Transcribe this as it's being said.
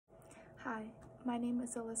Hi, my name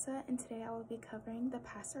is Alyssa, and today I will be covering the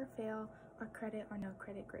pass or fail or credit or no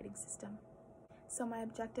credit grading system. So my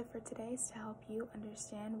objective for today is to help you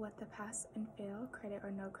understand what the pass and fail, credit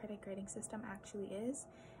or no credit grading system actually is,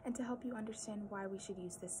 and to help you understand why we should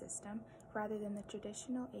use this system rather than the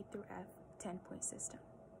traditional A through F 10-point system.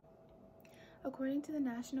 According to the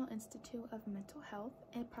National Institute of Mental Health,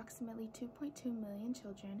 approximately 2.2 million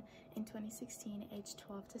children in 2016 aged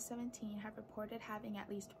 12 to 17 have reported having at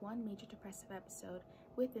least one major depressive episode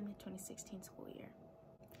within the 2016 school year.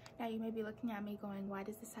 Now you may be looking at me going, why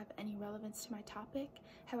does this have any relevance to my topic?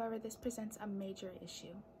 However, this presents a major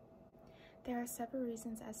issue. There are several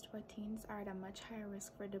reasons as to why teens are at a much higher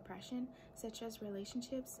risk for depression, such as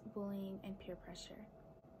relationships, bullying, and peer pressure.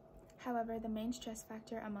 However, the main stress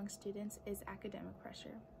factor among students is academic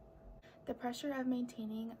pressure. The pressure of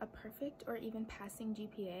maintaining a perfect or even passing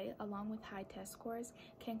GPA along with high test scores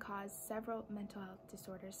can cause several mental health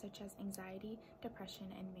disorders such as anxiety, depression,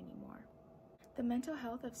 and many more. The mental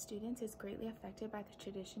health of students is greatly affected by the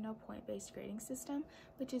traditional point-based grading system,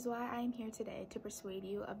 which is why I am here today to persuade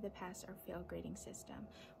you of the pass or fail grading system,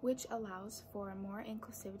 which allows for more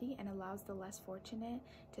inclusivity and allows the less fortunate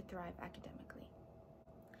to thrive academically.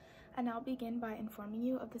 And I'll begin by informing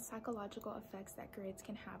you of the psychological effects that grades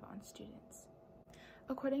can have on students.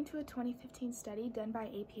 According to a 2015 study done by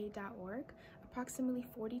APA.org, approximately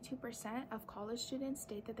 42% of college students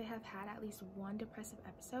state that they have had at least one depressive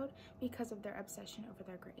episode because of their obsession over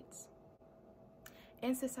their grades.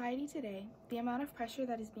 In society today, the amount of pressure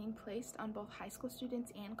that is being placed on both high school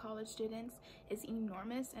students and college students is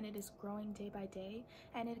enormous, and it is growing day by day,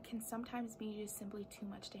 and it can sometimes be just simply too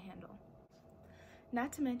much to handle.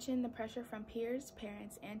 Not to mention the pressure from peers,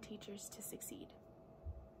 parents, and teachers to succeed.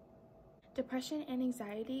 Depression and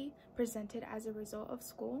anxiety presented as a result of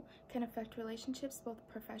school can affect relationships, both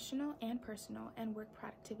professional and personal, and work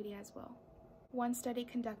productivity as well. One study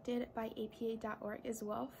conducted by APA.org as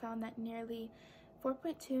well found that nearly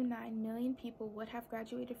 4.29 million people would have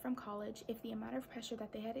graduated from college if the amount of pressure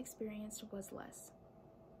that they had experienced was less.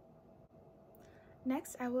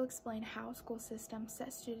 Next, I will explain how school systems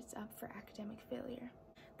set students up for academic failure.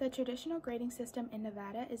 The traditional grading system in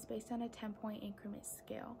Nevada is based on a 10-point increment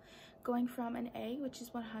scale, going from an A, which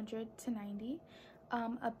is 100 to 90,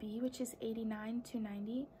 a B, which is 89 to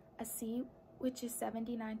 90, a C, which is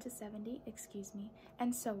 79 to 70,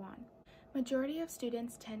 and so on. Majority of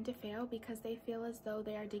students tend to fail because they feel as though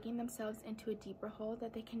they are digging themselves into a deeper hole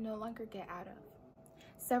that they can no longer get out of.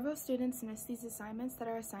 Several students miss these assignments that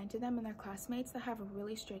are assigned to them and their classmates that have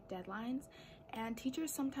really strict deadlines, and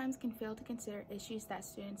teachers sometimes can fail to consider issues that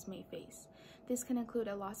students may face. This can include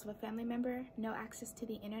a loss of a family member, no access to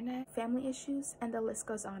the internet, family issues, and the list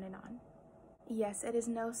goes on and on. Yes, it is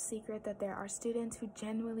no secret that there are students who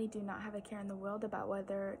genuinely do not have a care in the world about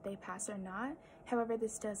whether they pass or not. However,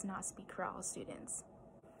 this does not speak for all students.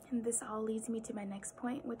 And this all leads me to my next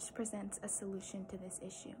point, which presents a solution to this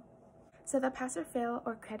issue. So the pass or fail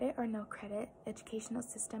or credit or no credit educational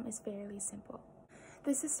system is fairly simple.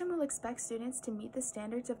 The system will expect students to meet the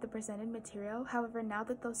standards of the presented material. However, now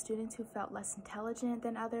that those students who felt less intelligent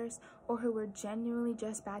than others or who were genuinely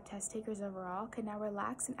just bad test takers overall can now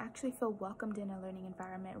relax and actually feel welcomed in a learning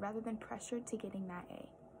environment rather than pressured to getting that A.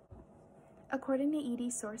 According to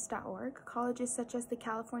edsource.org, colleges such as the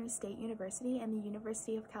California State University and the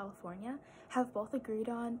University of California have both agreed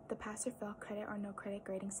on the pass or fail credit or no credit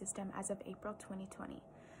grading system as of April 2020.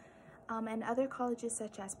 And other colleges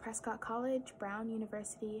such as Prescott College, Brown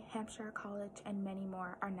University, Hampshire College, and many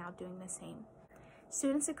more are now doing the same.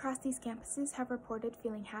 Students across these campuses have reported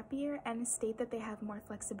feeling happier and state that they have more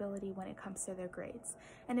flexibility when it comes to their grades.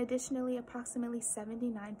 And additionally, approximately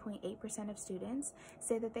 79.8% of students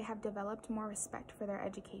say that they have developed more respect for their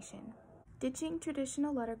education. Ditching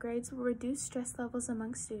traditional letter grades will reduce stress levels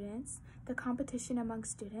among students, the competition among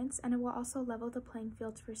students, and it will also level the playing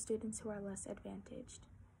field for students who are less advantaged.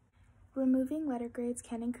 Removing letter grades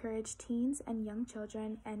can encourage teens and young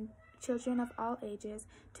children and children of all ages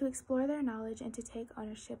to explore their knowledge and to take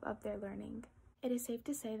ownership of their learning. It is safe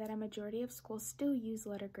to say that a majority of schools still use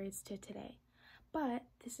letter grades to today, but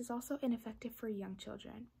this is also ineffective for young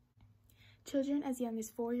children. Children as young as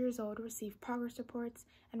 4 years old receive progress reports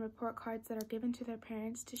and report cards that are given to their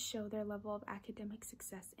parents to show their level of academic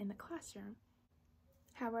success in the classroom.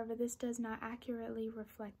 However, this does not accurately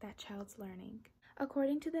reflect that child's learning.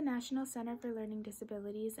 According to the National Center for Learning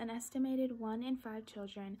Disabilities, an estimated 1 in 5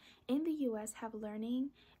 children in the U.S. have learning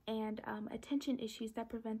and attention issues that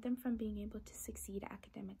prevent them from being able to succeed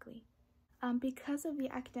academically. Because of the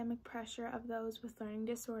academic pressure of those with learning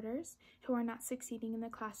disorders who are not succeeding in the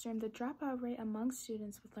classroom, the dropout rate among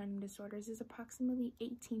students with learning disorders is approximately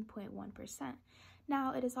 18.1%.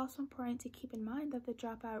 Now, it is also important to keep in mind that the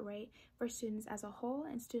dropout rate for students as a whole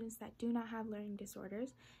and students that do not have learning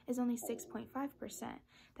disorders is only 6.5%.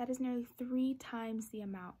 That is nearly 3 times the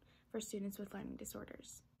amount for students with learning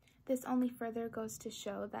disorders. This only further goes to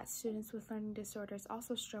show that students with learning disorders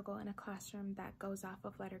also struggle in a classroom that goes off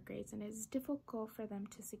of letter grades, and it is difficult for them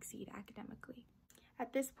to succeed academically.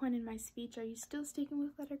 At this point in my speech, are you still sticking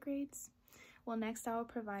with letter grades? Well, next I will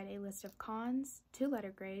provide a list of cons to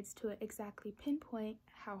letter grades to exactly pinpoint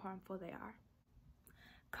how harmful they are.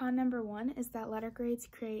 Con number 1 is that letter grades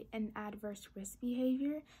create an adverse risk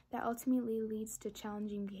behavior that ultimately leads to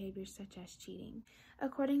challenging behaviors such as cheating.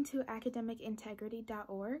 According to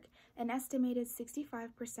academicintegrity.org, an estimated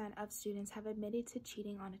 65% of students have admitted to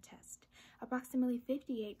cheating on a test. Approximately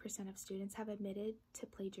 58% of students have admitted to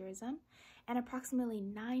plagiarism, and approximately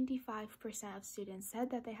 95% of students said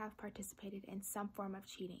that they have participated in some form of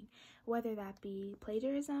cheating, whether that be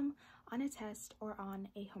plagiarism, on a test, or on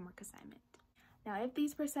a homework assignment. Now, if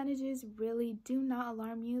these percentages really do not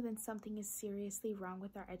alarm you, then something is seriously wrong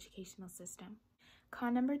with our educational system.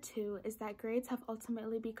 Con number 2 is that grades have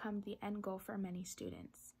ultimately become the end goal for many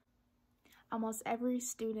students. Almost every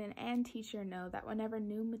student and teacher know that whenever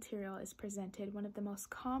new material is presented, one of the most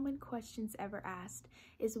common questions ever asked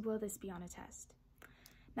is, will this be on a test?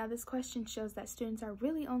 Now, this question shows that students are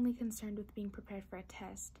really only concerned with being prepared for a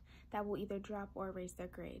test that will either drop or raise their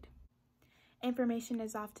grade. Information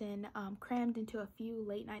is often crammed into a few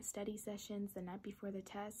late-night study sessions the night before the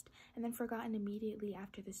test and then forgotten immediately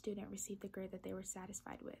after the student received the grade that they were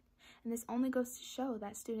satisfied with. And this only goes to show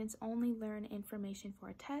that students only learn information for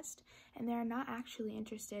a test, and they are not actually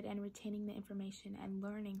interested in retaining the information and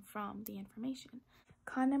learning from the information.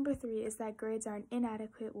 Con number 3 is that grades are an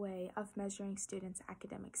inadequate way of measuring students'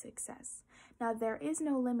 academic success. Now, there is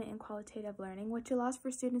no limit in qualitative learning, which allows for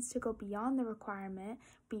students to go beyond the requirement,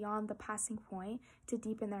 beyond the passing point, to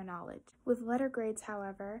deepen their knowledge. With letter grades,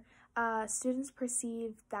 however, students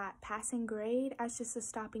perceive that passing grade as just a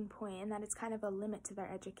stopping point and that it's kind of a limit to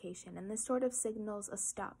their education, and this sort of signals a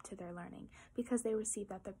stop to their learning because they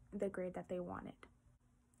received the grade that they wanted.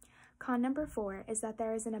 Con number 4 is that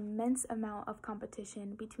there is an immense amount of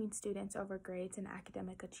competition between students over grades and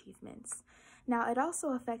academic achievements. Now, it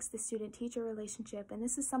also affects the student-teacher relationship, and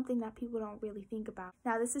this is something that people don't really think about.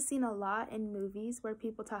 Now, this is seen a lot in movies where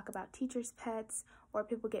people talk about teachers' pets, or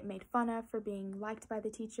people get made fun of for being liked by the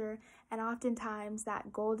teacher, and oftentimes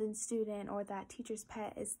that golden student or that teacher's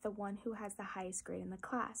pet is the one who has the highest grade in the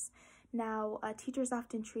class. Now, teachers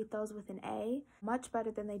often treat those with an A much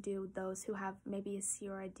better than they do those who have maybe a C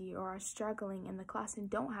or a D or are struggling in the class and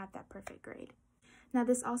don't have that perfect grade. Now,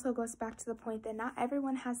 this also goes back to the point that not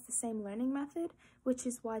everyone has the same learning method, which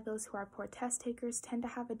is why those who are poor test takers tend to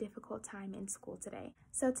have a difficult time in school today.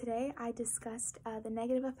 So today, I discussed the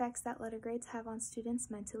negative effects that letter grades have on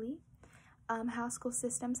students mentally, how school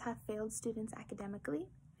systems have failed students academically,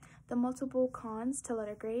 the multiple cons to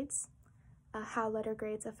letter grades, how letter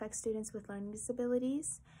grades affect students with learning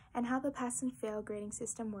disabilities, and how the pass and fail grading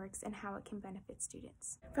system works and how it can benefit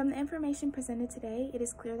students. From the information presented today, it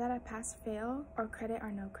is clear that a pass-fail or credit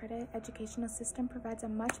or no credit educational system provides a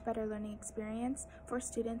much better learning experience for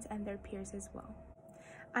students and their peers as well.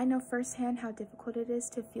 I know firsthand how difficult it is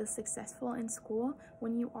to feel successful in school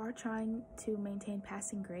when you are trying to maintain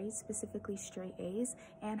passing grades, specifically straight A's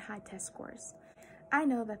and high test scores. I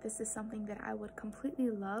know that this is something that I would completely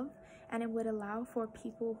love, and it would allow for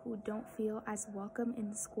people who don't feel as welcome in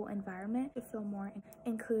the school environment to feel more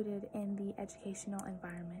included in the educational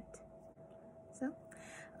environment. So,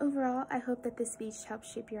 overall, I hope that this speech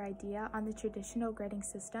helps shape your idea on the traditional grading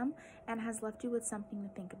system and has left you with something to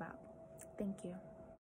think about. Thank you.